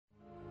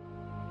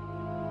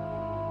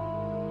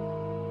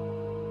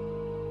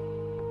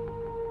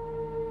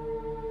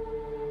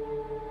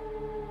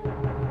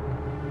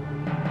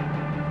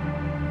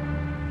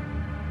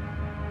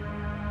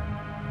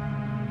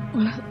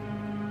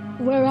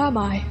Where am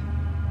I?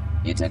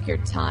 You took your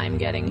time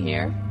getting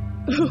here.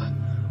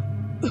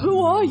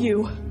 Who are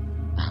you?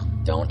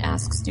 Don't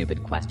ask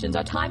stupid questions.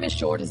 Our time is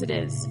short as it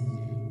is.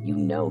 You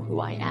know who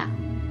I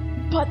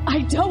am. But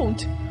I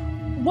don't.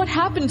 What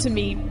happened to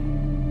me?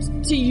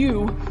 To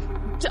you?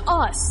 To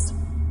us?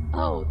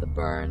 Oh, the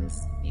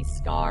burns, these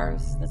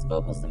scars, this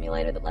vocal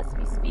simulator that lets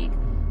me speak.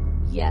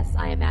 Yes,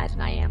 I imagine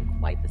I am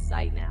quite the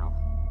sight now.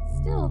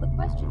 Still, the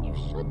question you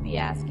should be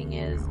asking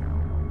is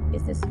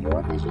this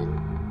your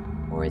vision,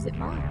 or is it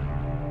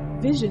mine?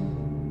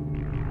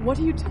 Vision? What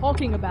are you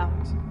talking about?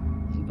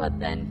 But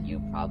then you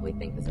probably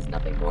think this is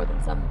nothing more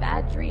than some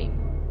bad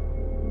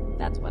dream.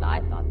 That's what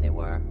I thought they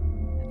were,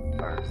 at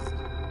first.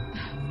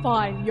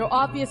 Fine, you're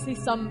obviously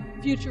some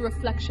future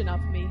reflection of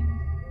me.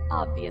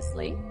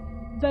 Obviously.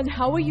 Then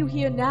how are you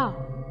here now?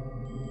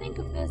 Think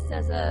of this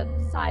as a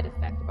side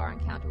effect of our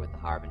encounter with the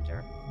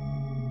Harbinger.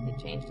 It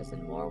changed us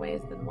in more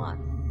ways than one.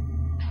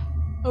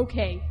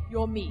 Okay,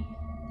 you're me.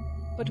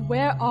 But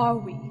where are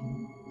we?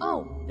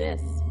 Oh,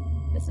 this.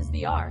 This is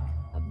the Ark,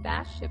 a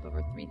vast ship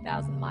over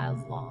 3,000 miles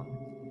long.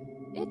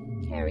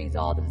 It carries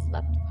all that is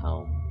left of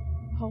home.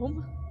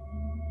 Home?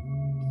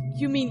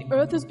 You mean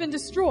Earth has been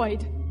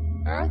destroyed?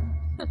 Earth?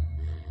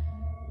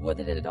 Would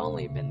that it had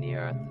only been the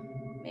Earth.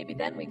 Maybe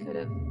then we could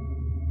have...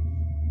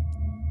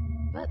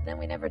 But then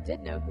we never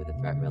did know who the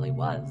threat really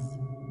was,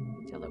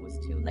 until it was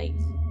too late.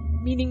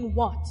 Meaning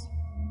what?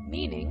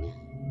 Meaning,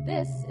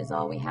 this is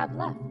all we have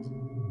left.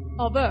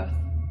 Of Earth?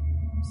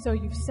 So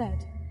you've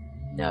said.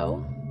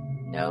 No,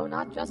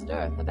 not just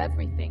Earth, of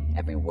everything,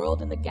 every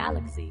world in the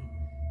galaxy.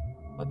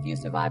 What few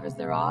survivors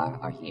there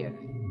are here.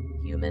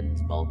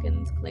 Humans,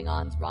 Vulcans,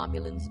 Klingons,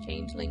 Romulans,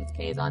 Changelings,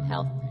 Kazon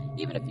Health,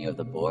 even a few of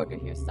the Borg are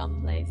here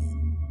someplace.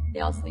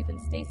 They all sleep in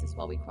stasis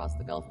while we cross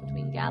the gulf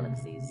between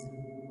galaxies.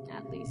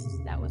 At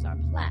least, that was our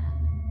plan.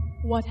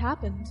 What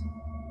happened?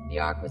 The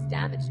Ark was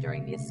damaged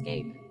during the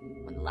escape,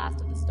 when the last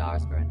of the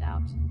stars burned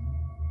out.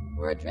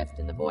 We're adrift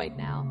in the void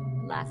now,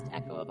 the last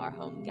echo of our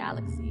home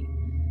galaxy.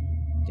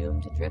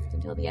 Doomed to drift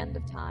until the end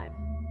of time.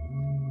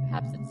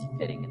 Perhaps it's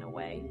fitting in a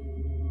way.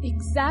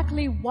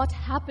 Exactly what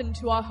happened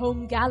to our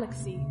home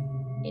galaxy?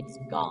 It's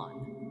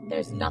gone.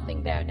 There's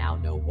nothing there now,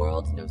 no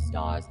worlds, no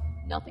stars,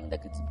 nothing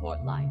that could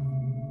support life.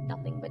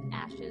 Nothing but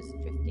ashes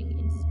drifting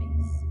in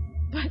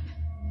space.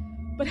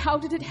 But how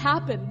did it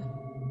happen?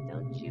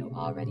 Don't you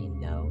already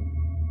know?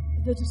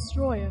 The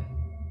Destroyer.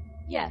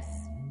 Yes,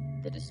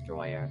 the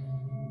Destroyer.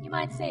 You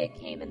might say it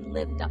came and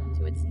lived up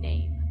to its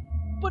name.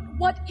 But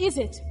what is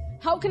it?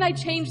 How can I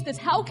change this?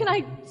 How can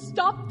I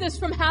stop this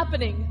from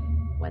happening?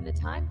 When the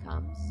time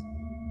comes,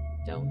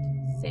 don't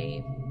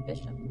save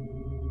Bishop.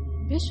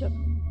 Bishop?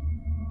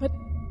 But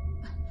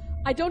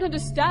I don't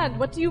understand.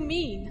 What do you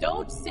mean?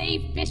 Don't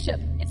save Bishop.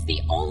 It's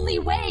the only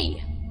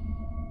way.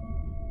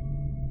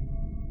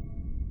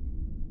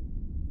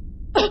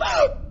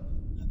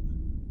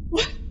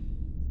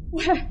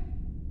 Where?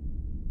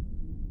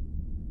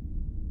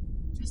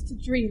 Just a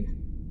dream.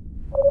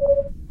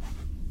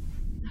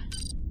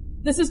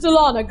 This is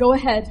Delana. Go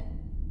ahead.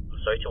 I'm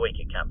sorry to wake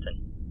you, Captain.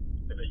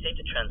 We've received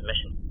a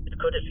transmission. It's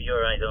coded for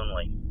your eyes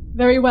only.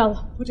 Very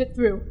well. Put it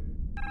through.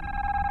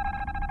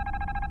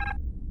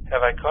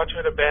 Have I caught you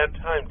at a bad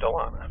time,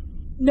 Delana?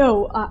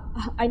 No,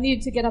 I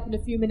needed to get up in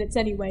a few minutes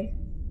anyway.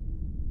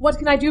 What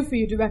can I do for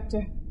you,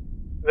 Director?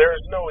 There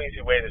is no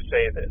easy way to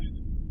say this.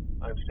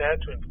 I'm sad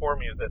to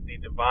inform you that the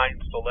Divine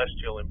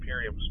Celestial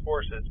Imperium's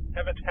forces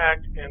have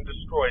attacked and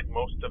destroyed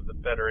most of the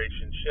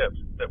Federation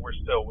ships that were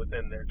still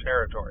within their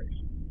territories.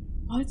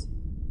 What?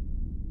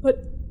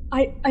 But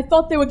I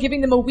thought they were giving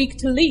them a week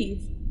to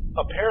leave.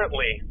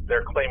 Apparently,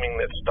 they're claiming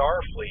that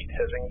Starfleet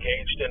has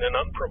engaged in an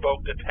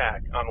unprovoked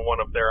attack on one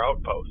of their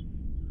outposts,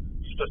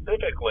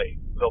 specifically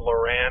the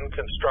Loran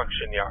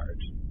construction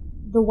yards.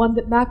 The one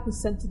that Mac was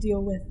sent to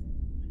deal with.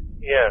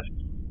 Yes.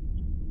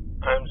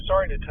 I'm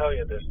sorry to tell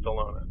you this,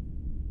 Delana,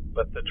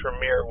 but the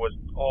Tremere was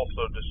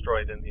also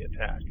destroyed in the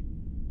attack.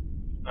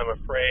 I'm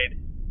afraid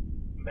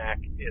Mac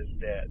is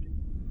dead.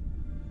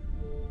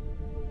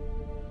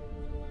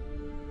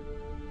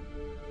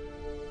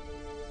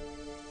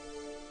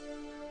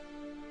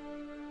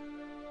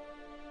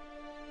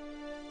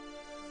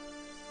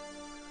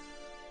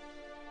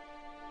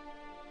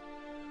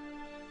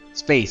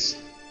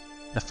 Space,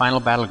 the final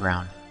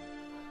battleground.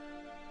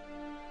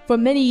 For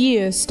many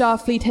years,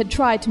 Starfleet had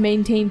tried to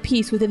maintain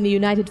peace within the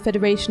United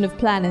Federation of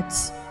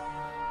Planets.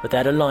 But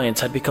that alliance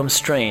had become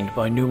strained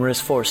by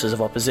numerous forces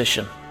of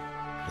opposition.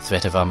 The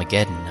threat of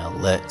Armageddon now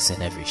lurks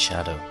in every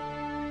shadow.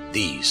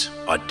 These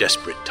are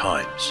desperate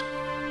times.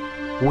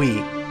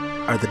 We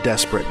are the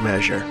desperate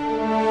measure.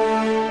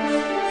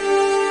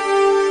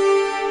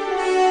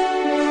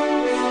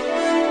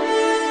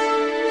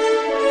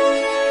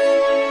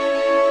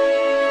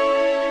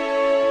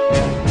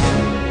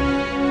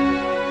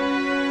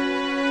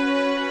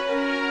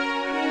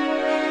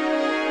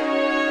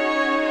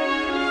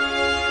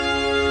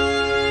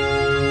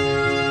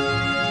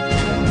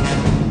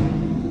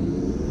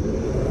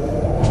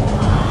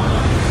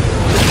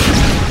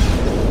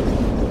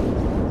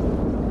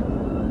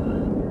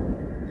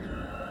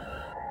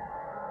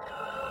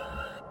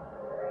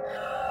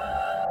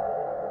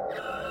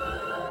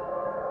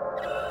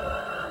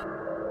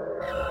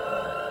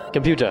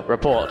 Computer,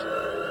 report.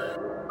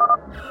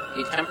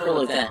 A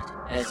temporal event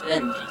has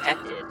been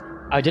detected.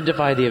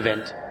 Identify the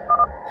event.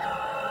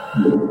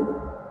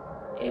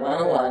 A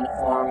 101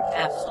 form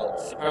capsule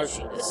is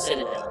approaching the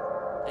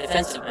Citadel.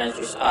 Defensive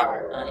measures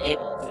are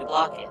unable to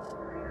block it.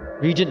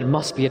 Regent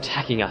must be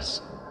attacking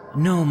us.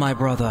 No, my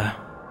brother.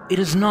 It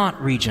is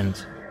not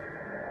Regent.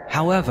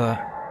 However,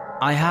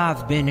 I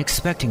have been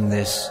expecting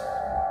this.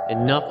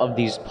 Enough of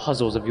these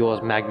puzzles of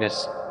yours,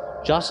 Magnus.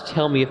 Just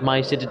tell me if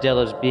my citadel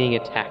is being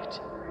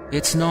attacked.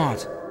 It's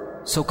not.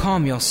 So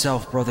calm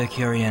yourself, Brother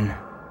Kyrian.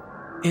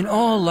 In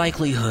all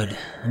likelihood,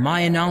 my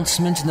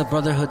announcement in the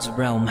Brotherhood's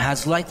realm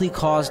has likely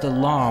caused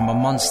alarm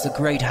amongst the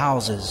great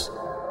houses.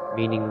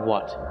 Meaning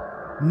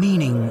what?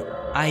 Meaning,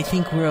 I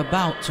think we're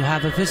about to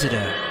have a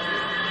visitor.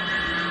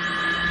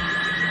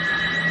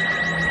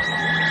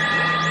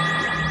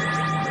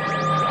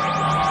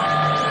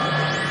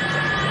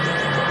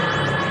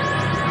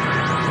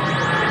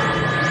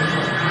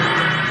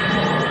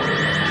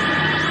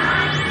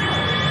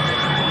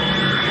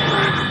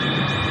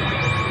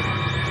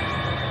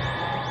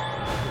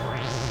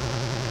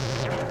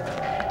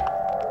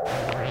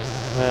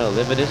 Well,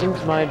 if it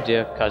isn't my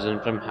dear cousin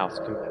from House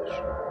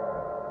Compassion.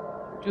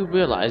 Do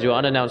realize your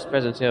unannounced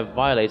presence here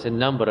violates a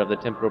number of the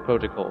temporal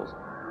protocols.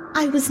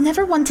 I was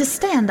never one to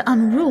stand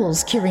on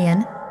rules,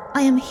 Kyrian.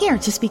 I am here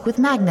to speak with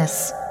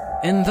Magnus.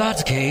 In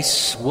that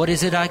case, what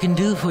is it I can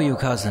do for you,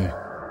 cousin?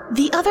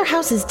 The other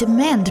houses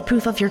demand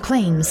proof of your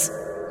claims.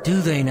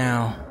 Do they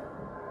now?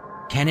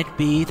 Can it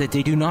be that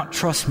they do not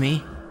trust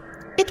me?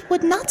 It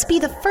would not be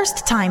the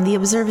first time the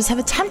observers have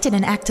attempted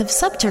an act of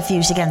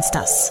subterfuge against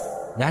us.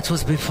 That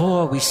was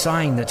before we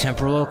signed the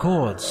temporal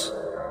accords.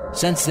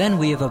 Since then,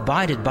 we have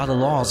abided by the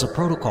laws of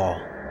protocol.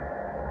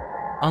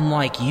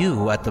 Unlike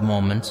you at the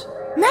moment.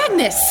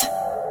 Magnus!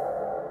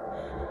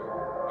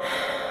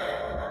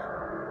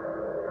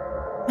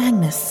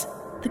 Magnus,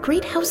 the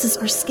great houses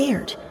are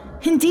scared.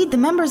 Indeed, the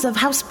members of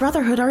House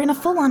Brotherhood are in a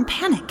full-on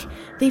panic.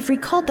 They've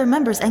recalled their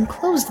members and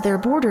closed their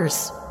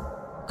borders.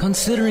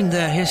 Considering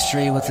their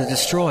history with the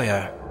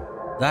Destroyer,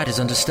 that is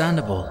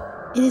understandable.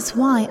 It is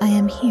why I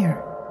am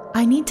here.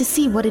 I need to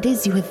see what it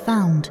is you have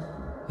found.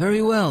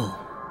 Very well.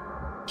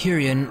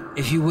 Kyrian,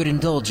 if you would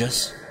indulge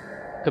us.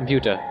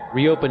 Computer,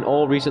 reopen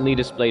all recently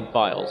displayed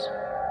files.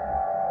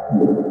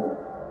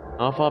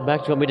 How far back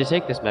do you want me to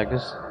take this,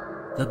 Magnus?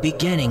 The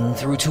beginning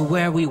through to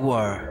where we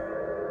were.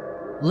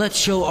 Let's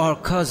show our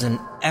cousin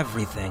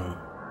everything.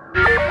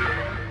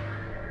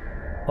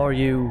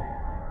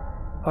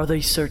 Are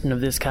they certain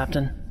of this,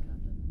 Captain?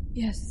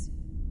 Yes.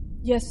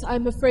 Yes,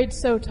 I'm afraid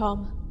so,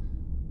 Tom.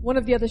 One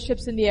of the other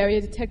ships in the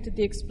area detected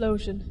the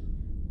explosion.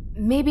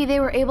 Maybe they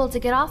were able to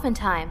get off in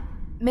time.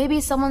 Maybe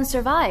someone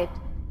survived.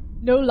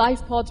 No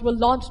life pods were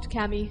launched,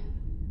 Cammy.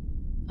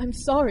 I'm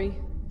sorry,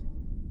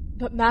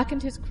 but Mac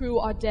and his crew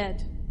are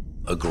dead.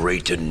 A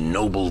great and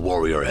noble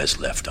warrior has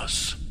left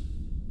us.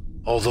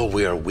 Although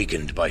we are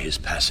weakened by his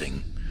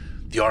passing,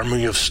 the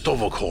army of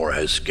Sto-vo-kor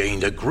has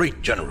gained a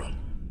great general.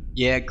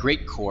 Yeah,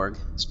 great, Korg.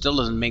 Still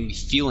doesn't make me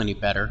feel any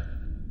better.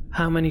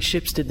 How many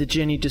ships did the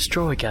Jinni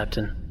destroy,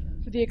 Captain?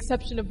 For the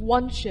exception of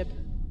one ship,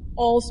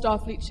 all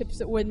Starfleet ships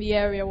that were in the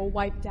area were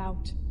wiped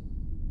out.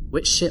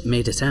 Which ship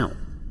made it out?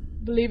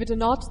 Believe it or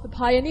not, the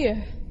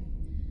Pioneer.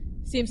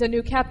 Seems our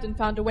new captain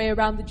found a way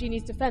around the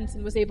Jinni's defense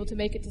and was able to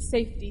make it to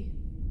safety.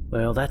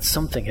 Well, that's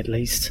something at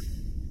least.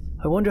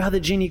 I wonder how the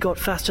Jinni got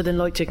faster than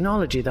light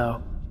technology,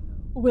 though.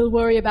 We'll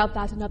worry about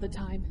that another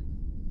time.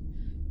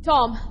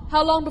 Tom,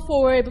 how long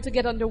before we're able to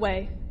get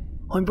underway?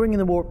 I'm bringing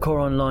the warp core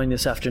online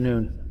this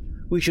afternoon.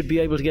 We should be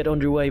able to get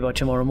underway by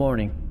tomorrow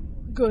morning.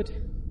 Good.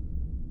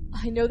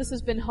 I know this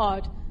has been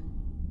hard.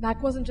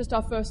 Mac wasn't just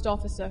our first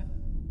officer.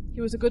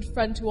 He was a good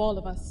friend to all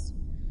of us.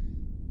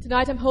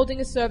 Tonight I'm holding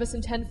a service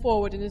in 10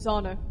 Forward in his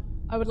honor.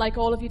 I would like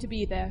all of you to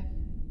be there.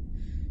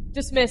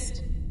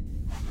 Dismissed.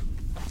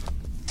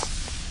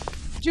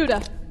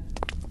 Judah,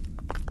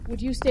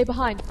 would you stay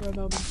behind for a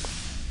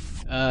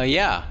moment?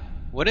 Yeah.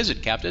 What is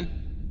it, Captain?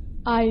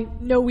 I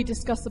know we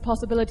discussed the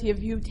possibility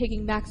of you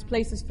taking Mac's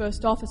place as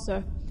first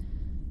officer.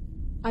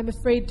 I'm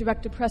afraid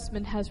Director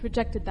Pressman has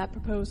rejected that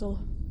proposal.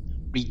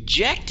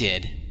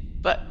 Rejected?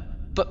 But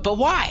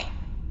why?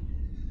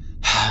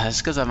 It's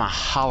because I'm a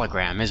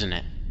hologram, isn't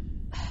it?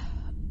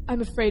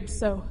 I'm afraid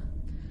so.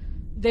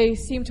 They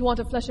seem to want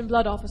a flesh and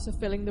blood officer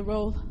filling the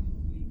role.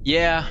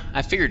 Yeah,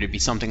 I figured it'd be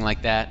something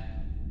like that.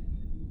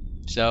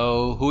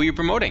 So, who are you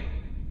promoting?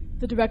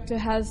 The Director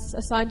has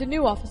assigned a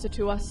new officer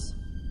to us.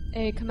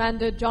 A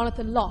Commander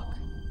Jonathan Locke.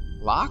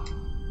 Locke?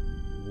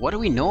 What do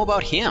we know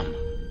about him?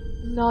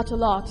 Not a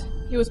lot.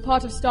 He was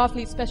part of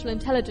Starfleet Special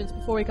Intelligence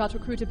before he got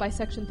recruited by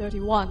Section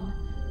 31.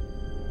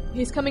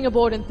 He's coming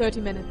aboard in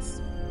 30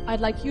 minutes. I'd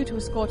like you to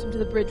escort him to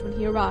the bridge when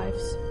he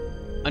arrives.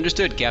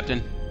 Understood,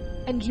 Captain.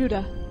 And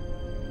Judah.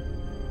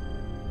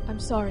 I'm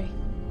sorry.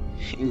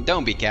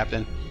 Don't be,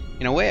 Captain.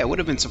 In a way, I would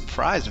have been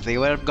surprised if they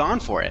would have gone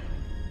for it.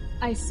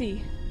 I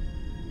see.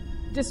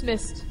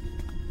 Dismissed.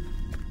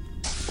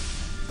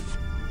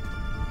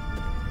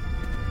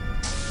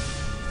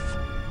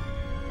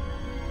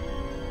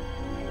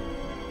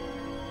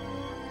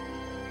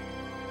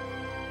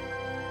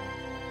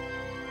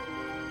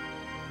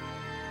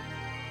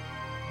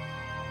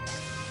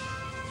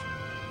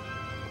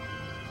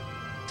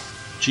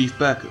 Chief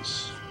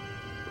Bacchus,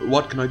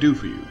 what can I do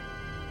for you?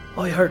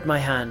 I hurt my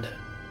hand.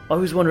 I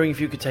was wondering if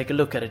you could take a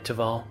look at it,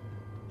 Tuval.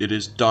 It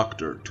is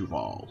Dr.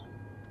 Tuval.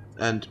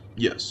 And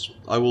yes,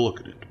 I will look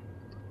at it.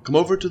 Come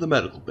over to the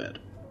medical bed.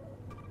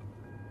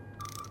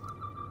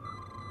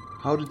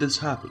 How did this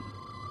happen?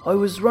 I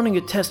was running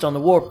a test on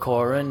the warp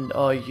core and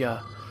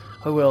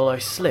I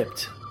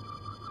slipped.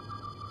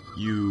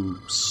 You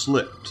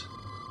slipped?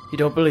 You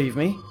don't believe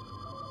me?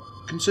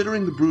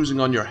 Considering the bruising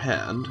on your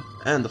hand,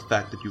 and the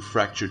fact that you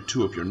fractured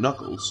 2 of your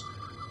knuckles,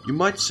 you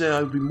might say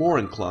I would be more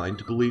inclined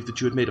to believe that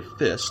you had made a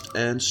fist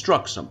and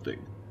struck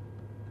something.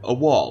 A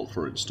wall,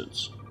 for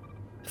instance.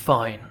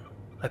 Fine.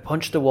 I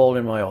punched the wall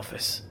in my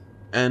office.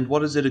 And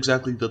what is it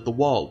exactly that the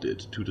wall did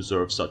to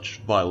deserve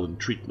such violent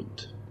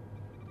treatment?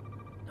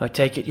 I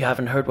take it you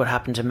haven't heard what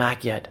happened to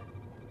Mac yet.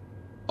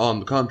 On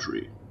the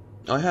contrary,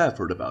 I have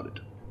heard about it.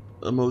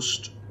 A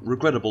most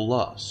regrettable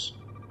loss.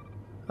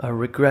 A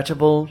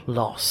regrettable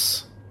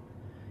loss.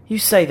 You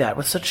say that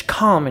with such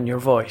calm in your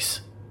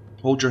voice.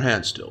 Hold your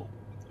hand still.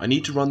 I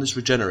need to run this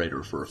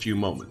regenerator for a few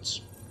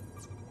moments.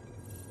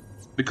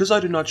 Because I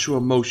do not show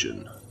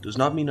emotion does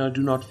not mean I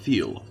do not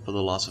feel for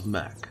the loss of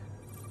Mac.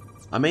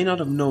 I may not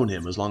have known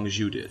him as long as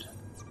you did,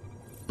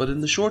 but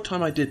in the short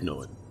time I did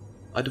know him,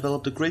 I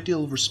developed a great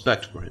deal of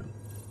respect for him.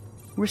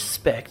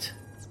 Respect?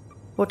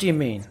 What do you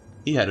mean?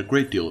 He had a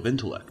great deal of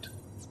intellect.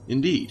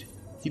 Indeed,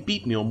 he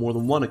beat me on more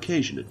than one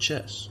occasion at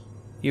chess.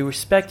 You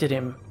respected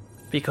him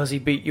because he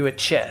beat you at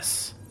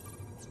chess?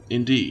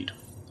 Indeed.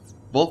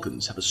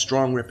 Vulcans have a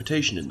strong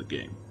reputation in the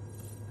game.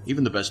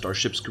 Even the best our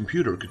ship's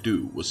computer could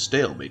do was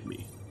stalemate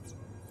me.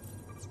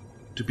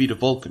 To beat a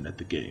Vulcan at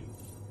the game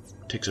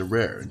takes a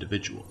rare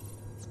individual.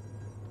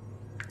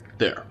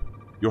 There.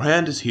 Your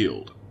hand is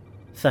healed.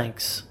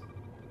 Thanks.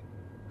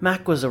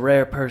 Mac was a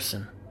rare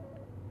person.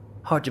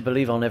 Hard to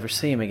believe I'll never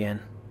see him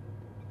again.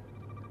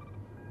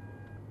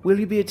 Will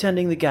you be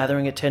attending the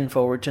gathering at 10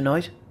 forward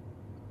tonight?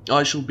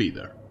 I shall be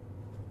there.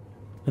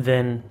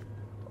 Then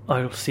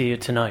I'll see you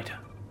tonight.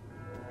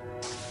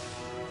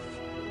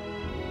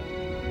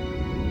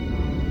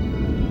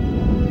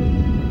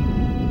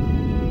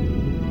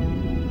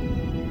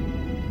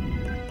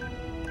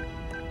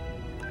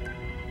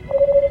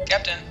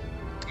 Captain,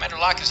 Commander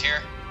Locke is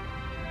here.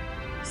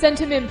 Send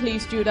him in,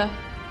 please, Judah.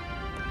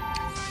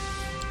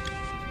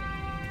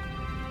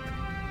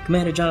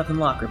 Commander Jonathan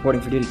Locke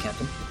reporting for duty,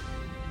 Captain.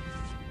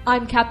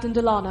 I'm Captain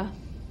Delana.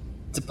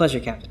 It's a pleasure,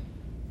 Captain.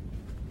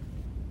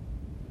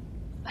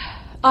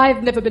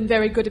 I've never been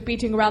very good at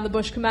beating around the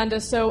bush,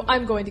 Commander, so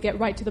I'm going to get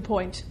right to the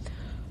point.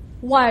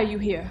 Why are you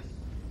here?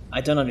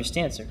 I don't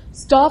understand, sir.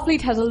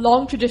 Starfleet has a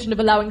long tradition of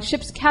allowing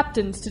ships'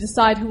 captains to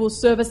decide who will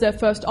serve as their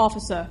first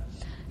officer.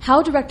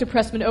 How Director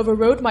Pressman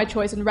overrode my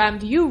choice and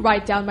rammed you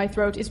right down my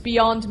throat is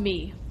beyond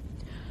me.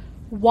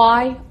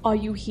 Why are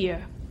you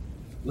here?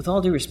 With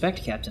all due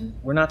respect, Captain,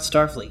 we're not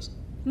Starfleet.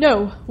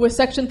 No, we're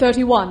Section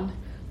 31.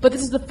 But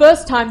this is the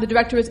first time the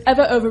Director has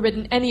ever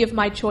overridden any of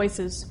my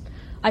choices.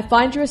 I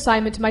find your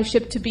assignment to my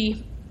ship to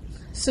be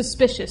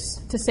suspicious,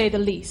 to say the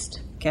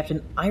least.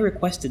 Captain, I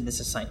requested this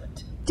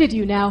assignment. Did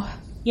you now?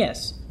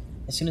 Yes.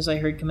 As soon as I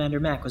heard Commander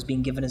Mac was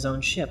being given his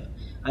own ship,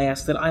 I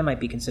asked that I might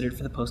be considered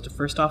for the post of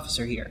first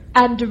officer here.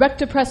 And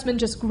Director Pressman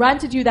just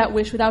granted you that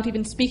wish without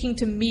even speaking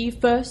to me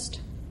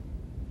first?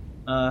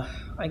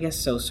 I guess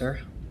so,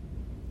 sir.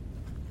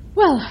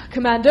 Well,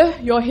 Commander,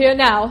 you're here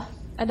now,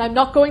 and I'm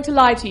not going to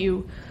lie to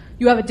you.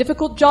 You have a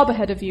difficult job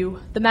ahead of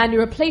you. The man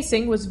you're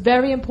replacing was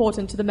very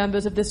important to the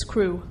members of this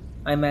crew.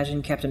 I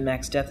imagine Captain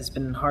Mac's death has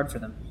been hard for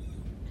them.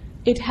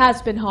 It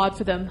has been hard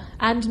for them,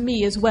 and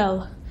me as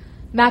well.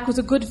 Mac was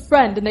a good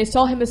friend, and they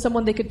saw him as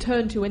someone they could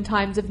turn to in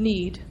times of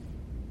need.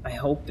 I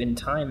hope in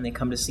time they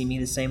come to see me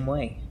the same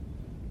way.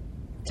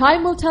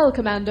 Time will tell,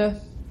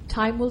 Commander.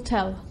 Time will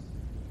tell.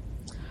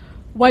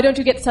 Why don't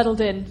you get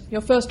settled in?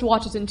 Your first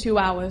watch is in 2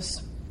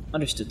 hours.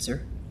 Understood,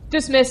 sir.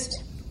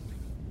 Dismissed.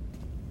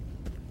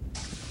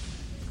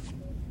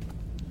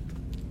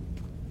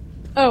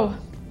 Oh,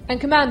 and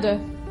Commander.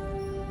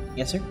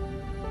 Yes, sir?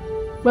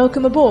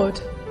 Welcome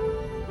aboard.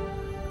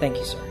 Thank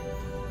you, sir.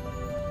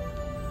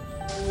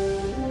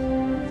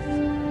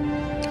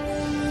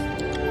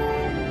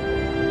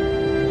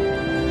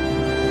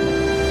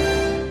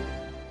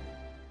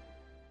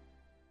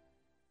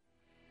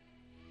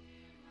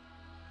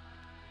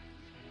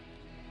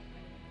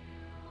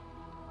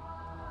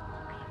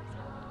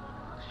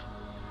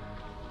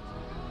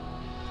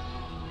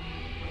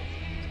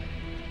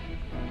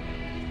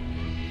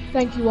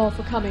 Thank you all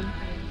for coming.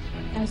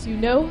 As you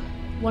know,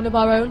 one of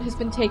our own has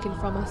been taken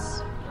from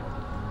us.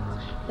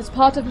 As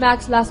part of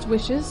Mac's last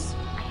wishes,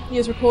 he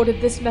has recorded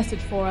this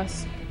message for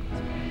us.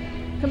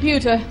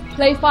 Computer,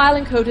 play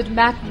file encoded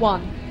Mac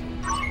 1.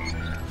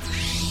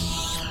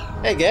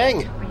 Hey,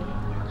 gang.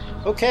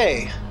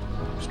 Okay.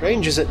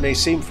 Strange as it may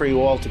seem for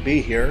you all to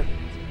be here,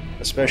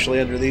 especially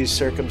under these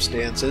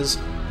circumstances,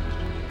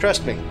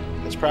 trust me,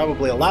 it's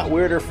probably a lot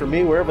weirder for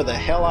me wherever the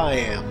hell I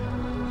am.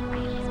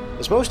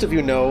 As most of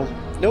you know,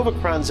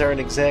 Novacrons aren't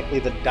exactly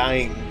the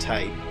dying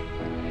type.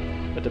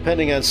 But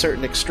depending on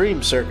certain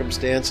extreme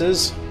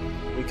circumstances,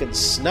 we We can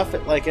snuff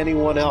it like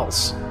anyone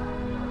else.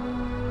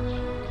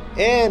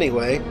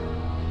 Anyway,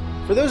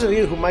 for those of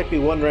you who might be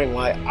wondering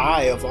why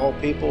I, of all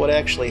people, would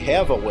actually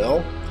have a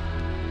will,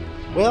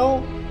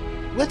 well,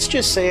 let's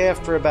just say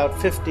after about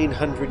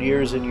 1,500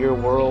 years in your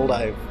world,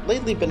 I've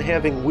lately been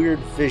having weird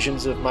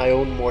visions of my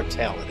own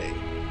mortality.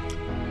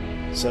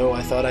 So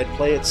I thought I'd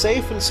play it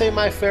safe and say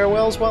my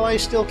farewells while I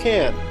still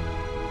can.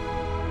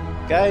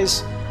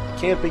 Guys, I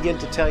can't begin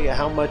to tell you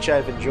how much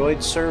I've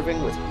enjoyed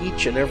serving with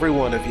each and every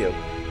one of you.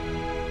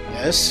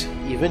 Yes,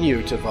 even you,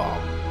 Taval.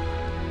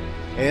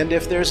 And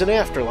if there's an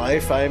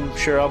afterlife, I'm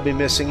sure I'll be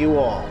missing you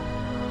all.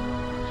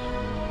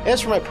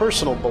 As for my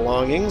personal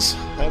belongings,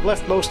 I've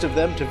left most of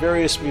them to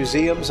various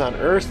museums on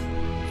Earth,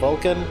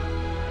 Vulcan,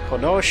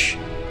 Konosh,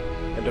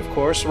 and of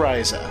course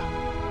Ryza.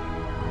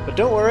 But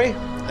don't worry,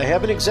 I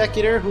have an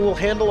executor who will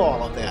handle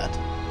all of that.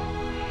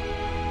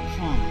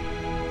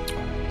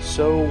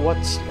 So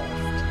what's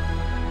left?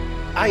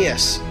 Ah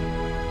yes,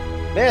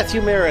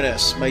 Matthew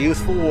Marinus, my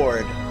youthful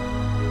ward.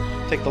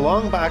 Take the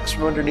long box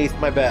from underneath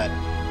my bed.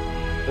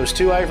 Those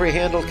 2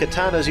 ivory-handled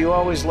katanas you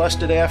always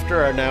lusted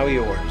after are now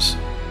yours.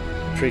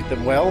 Treat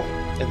them well,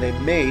 and they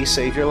may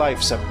save your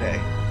life someday.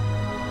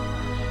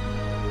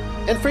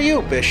 And for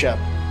you, Bishop,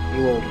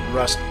 you old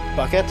rust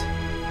bucket,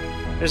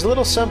 there's a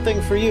little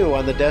something for you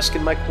on the desk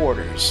in my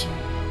quarters.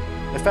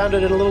 I found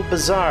it in a little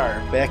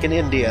bazaar back in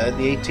India in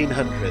the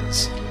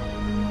 1800s.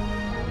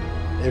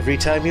 Every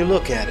time you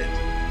look at it,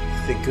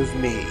 think of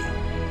me.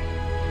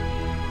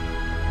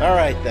 All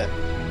right, then.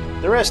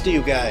 The rest of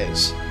you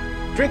guys,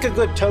 drink a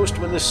good toast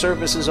when this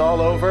service is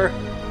all over,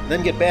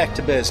 then get back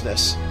to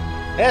business.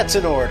 That's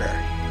an order.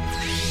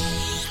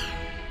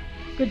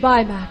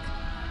 Goodbye, Mac.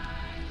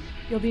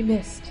 You'll be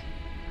missed.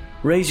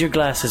 Raise your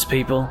glasses,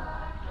 people.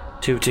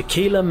 To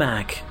Tequila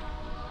Mac.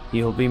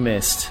 You'll be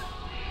missed.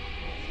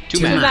 To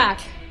Mac.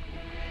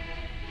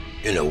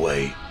 In a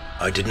way,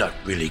 I did not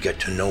really get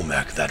to know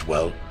Mac that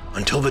well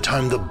until the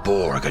time the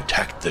Borg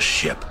attacked the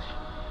ship.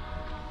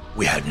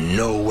 We had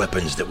no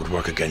weapons that would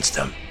work against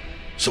them,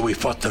 so we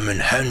fought them in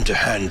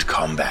hand-to-hand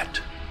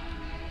combat.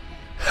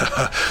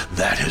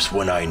 That is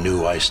when I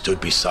knew I stood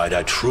beside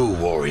a true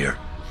warrior.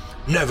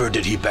 Never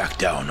did he back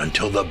down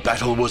until the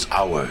battle was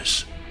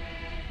ours.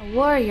 A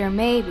warrior,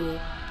 maybe.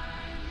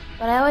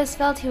 But I always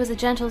felt he was a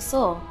gentle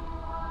soul.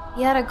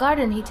 He had a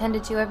garden he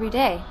tended to every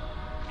day.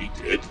 He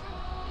did?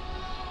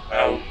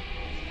 How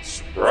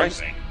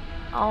surprising.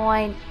 Oh,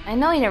 I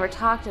know he never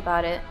talked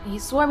about it. He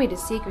swore me to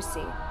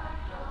secrecy.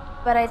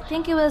 But I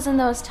think it was in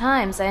those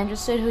times I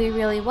understood who he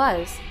really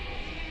was.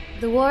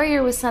 The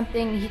warrior was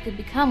something he could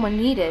become when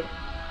needed.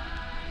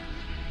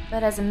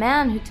 But as a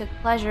man who took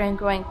pleasure in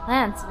growing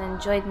plants and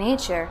enjoyed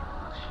nature,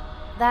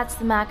 that's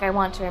the Mac I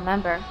want to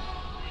remember.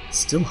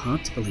 Still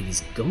hard to believe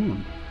he's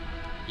gone.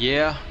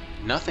 Yeah,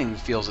 nothing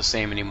feels the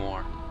same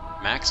anymore.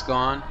 Mac's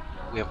gone,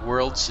 we have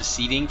worlds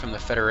seceding from the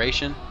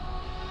Federation.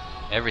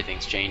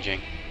 Everything's changing.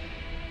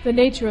 The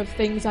nature of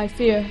things, I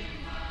fear.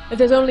 If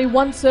there's only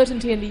one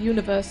certainty in the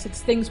universe,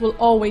 it's things will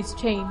always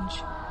change.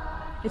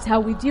 It's how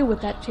we deal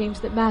with that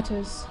change that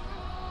matters.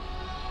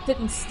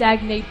 Didn't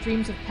stagnate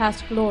dreams of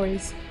past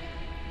glories,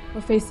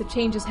 or face the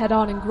changes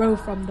head-on and grow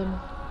from them.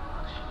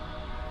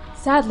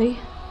 Sadly,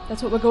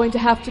 that's what we're going to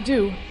have to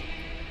do.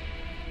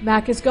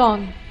 Mac is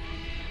gone,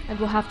 and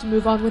we'll have to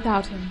move on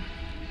without him.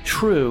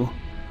 True,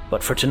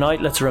 but for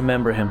tonight, let's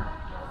remember him.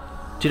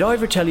 Did I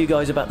ever tell you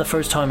guys about the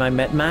first time I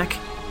met Mac?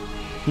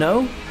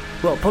 No?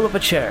 Well, pull up a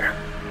chair.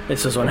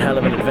 This was one hell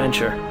of an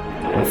adventure.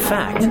 In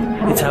fact,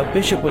 it's how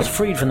Bishop was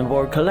freed from the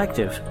Borg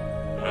Collective.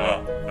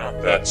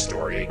 Not that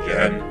story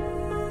again.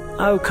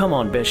 Oh, come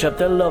on, Bishop.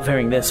 They'll love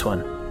hearing this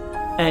one.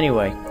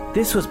 Anyway,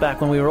 this was back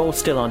when we were all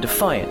still on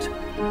Defiant.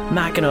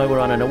 Mac and I were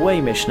on an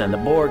away mission and the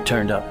Borg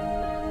turned up.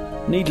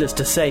 Needless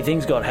to say,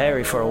 things got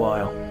hairy for a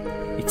while.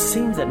 It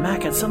seems that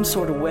Mac had some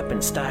sort of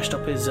weapon stashed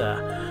up his,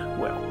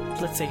 well,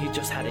 let's say he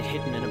just had it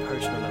hidden in a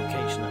personal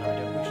location that I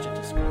don't wish to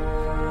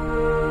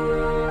disclose.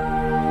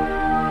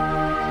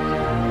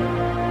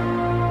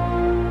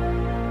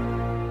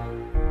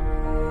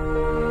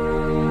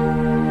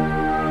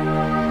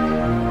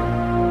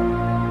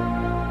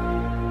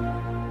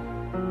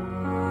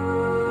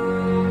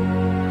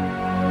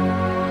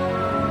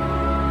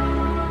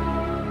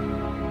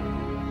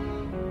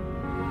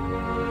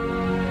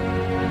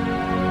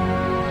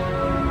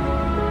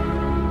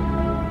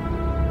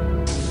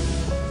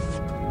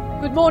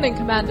 Good morning,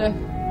 Commander.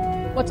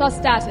 What's our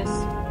status?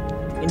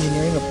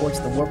 Engineering reports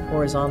the warp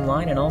core is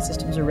online and all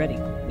systems are ready.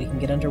 We can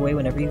get underway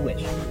whenever you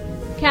wish.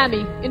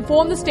 Cammy,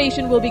 inform the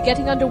station we'll be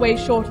getting underway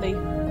shortly.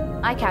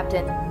 Aye,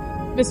 Captain.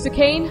 Mr.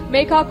 Kane,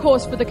 make our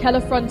course for the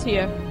Keller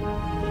frontier.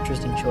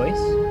 Interesting choice.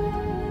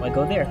 Why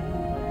go there?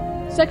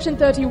 Section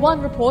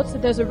 31 reports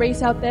that there's a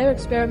race out there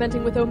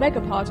experimenting with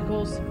Omega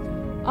particles.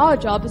 Our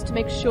job is to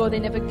make sure they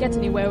never get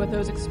anywhere with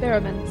those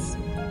experiments.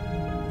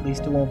 At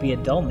least it won't be a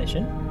dull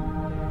mission.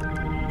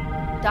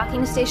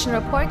 Docking station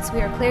reports we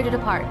are clear to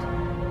depart.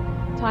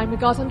 Time we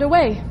got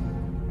underway.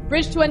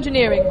 Bridge to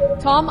engineering.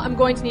 Tom, I'm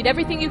going to need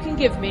everything you can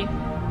give me.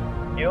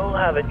 You'll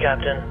have it,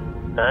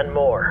 Captain. And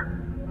more.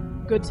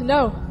 Good to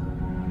know.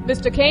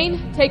 Mr.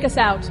 Kane, take us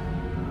out.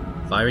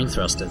 Firing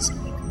thrusters.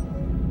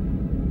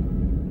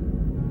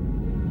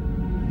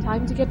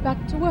 Time to get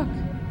back to work.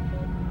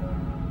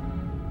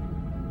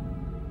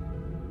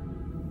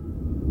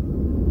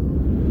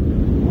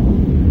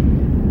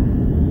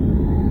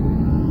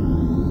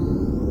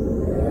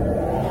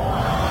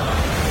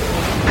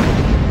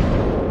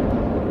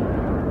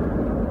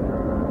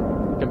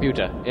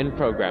 Computer, in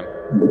program.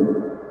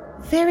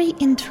 Very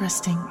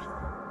interesting.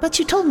 But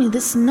you told me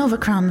this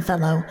Novacron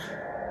fellow...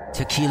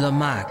 Tequila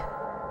Mac.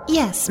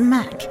 Yes,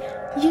 Mac.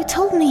 You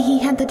told me he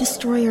had the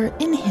destroyer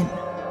in him.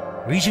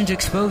 Regent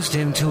exposed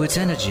him to its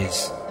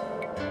energies.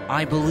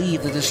 I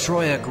believe the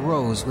destroyer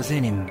grows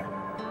within him.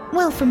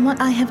 Well, from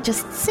what I have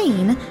just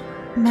seen,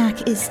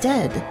 Mac is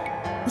dead.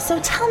 So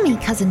tell me,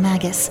 Cousin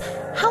Magus,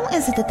 how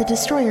is it that the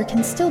destroyer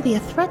can still be a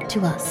threat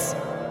to us?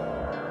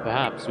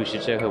 Perhaps we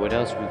should show her what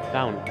else we've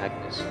found,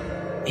 Magnus.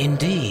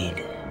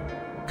 Indeed.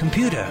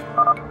 Computer,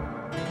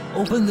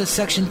 open the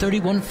Section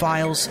 31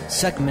 files,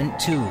 Segment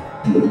 2.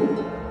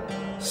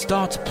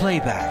 Start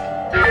playback.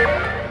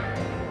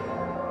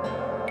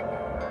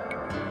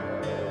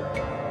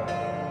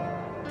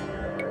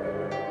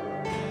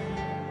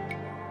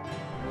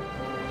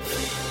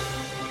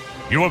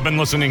 You have been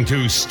listening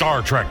to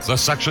Star Trek, the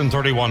Section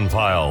 31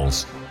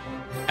 files.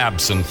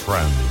 Absent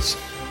Friends.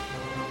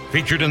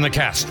 Featured in the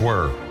cast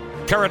were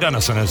Cara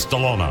Dennison as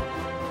Delona,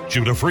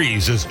 Judah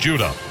Freeze as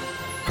Judah,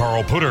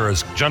 Carl Putter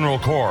as General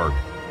Korg,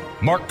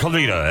 Mark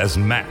Kalita as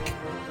Mac,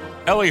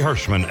 Ellie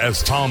Hirschman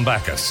as Tom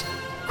Backus,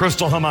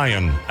 Crystal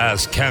Hamayan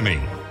as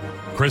Cammy,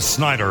 Chris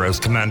Snyder as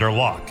Commander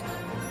Locke,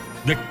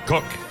 Nick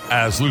Cook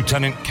as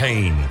Lieutenant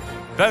Kane,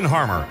 Ben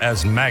Harmer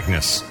as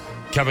Magnus,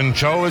 Kevin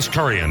Cho as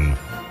Kurian,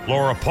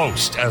 Laura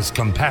Post as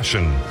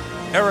Compassion,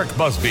 Eric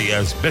Busby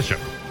as Bishop,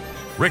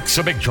 Rick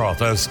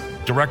Sabigtroth as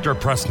Director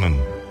Pressman,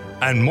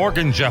 and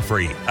Morgan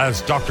Jeffrey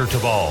as Dr.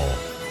 Taval.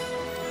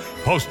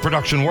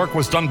 Post-production work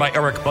was done by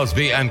Eric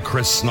Busby and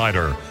Chris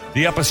Snyder.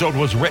 The episode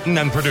was written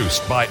and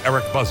produced by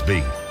Eric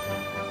Busby.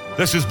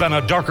 This has been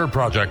a Darker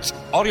Projects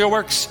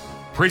AudioWorks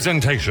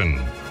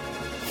presentation.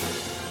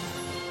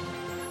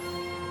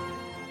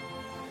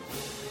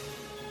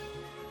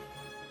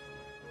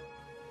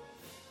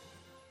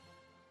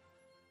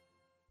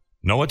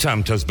 No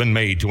attempt has been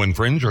made to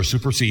infringe or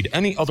supersede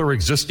any other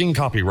existing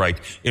copyright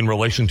in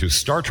relation to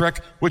Star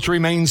Trek, which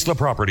remains the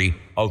property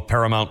of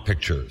Paramount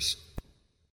Pictures.